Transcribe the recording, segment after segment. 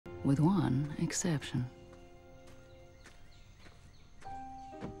with one exception.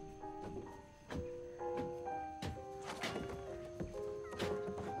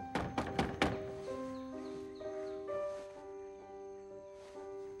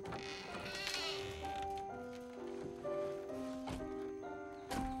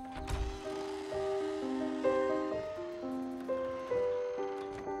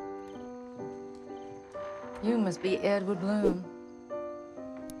 You must be Edward Bloom.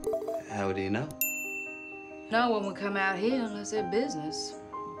 How do you know? No one would come out here unless they're business.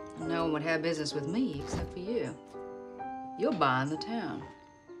 And no one would have business with me except for you. You're buying the town.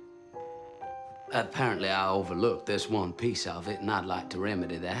 Apparently, I overlooked this one piece of it, and I'd like to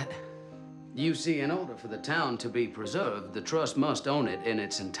remedy that. You see, in order for the town to be preserved, the trust must own it in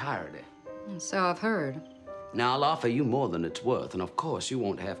its entirety. So I've heard. Now, I'll offer you more than it's worth, and of course, you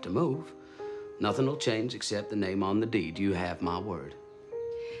won't have to move. Nothing will change except the name on the deed. You have my word.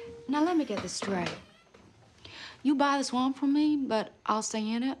 Now, let me get this straight. You buy the swamp from me, but I'll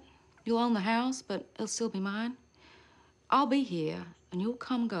stay in it. You'll own the house, but it'll still be mine. I'll be here, and you'll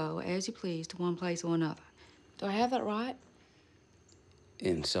come go as you please to one place or another. Do I have that right?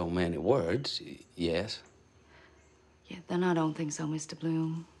 In so many words, yes. Yeah, then I don't think so, Mr.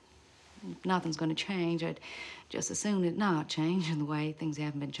 Bloom. If nothing's going to change, I'd just as soon it not change in the way things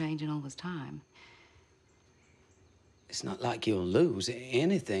haven't been changing all this time. It's not like you'll lose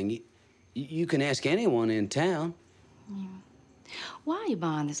anything. You can ask anyone in town. Yeah. Why are you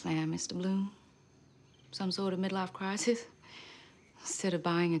buying this land, Mr. Bloom? Some sort of midlife crisis? Instead of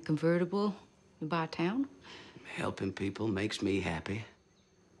buying a convertible, you buy a town? Helping people makes me happy.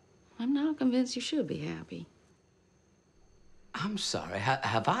 I'm not convinced you should be happy. I'm sorry.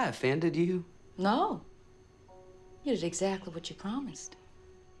 Have I offended you? No. You did exactly what you promised.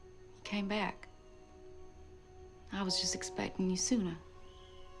 You came back. I was just expecting you sooner.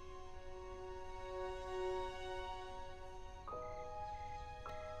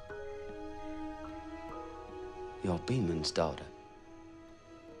 You're Beeman's daughter.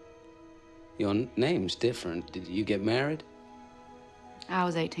 Your name's different. Did you get married? I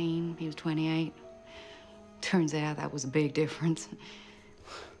was 18, he was 28. Turns out that was a big difference.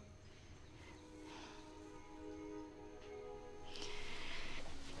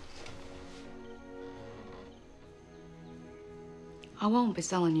 I won't be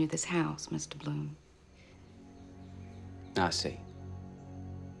selling you this house, Mr. Bloom. I see.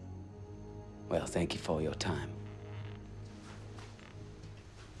 Well, thank you for your time.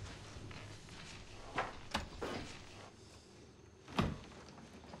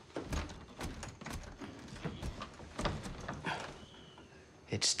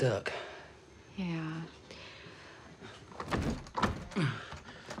 It's stuck. Yeah.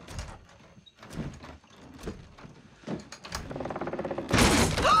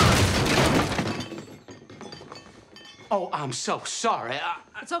 Oh, I'm so sorry.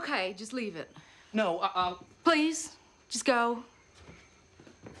 It's okay. Just leave it. No, I'll... Please, just go.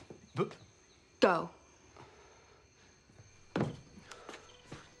 But... Go.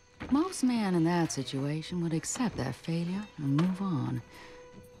 Most men in that situation would accept their failure and move on.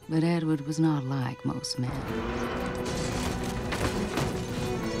 But Edward was not like most men.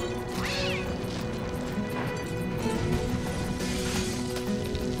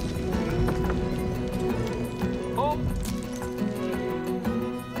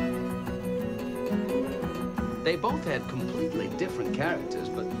 They both had completely different characters,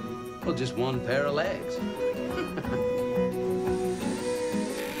 but, well, just one pair of legs.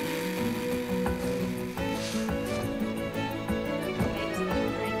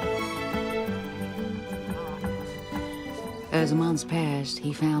 As the months passed,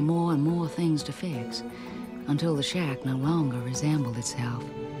 he found more and more things to fix, until the shack no longer resembled itself.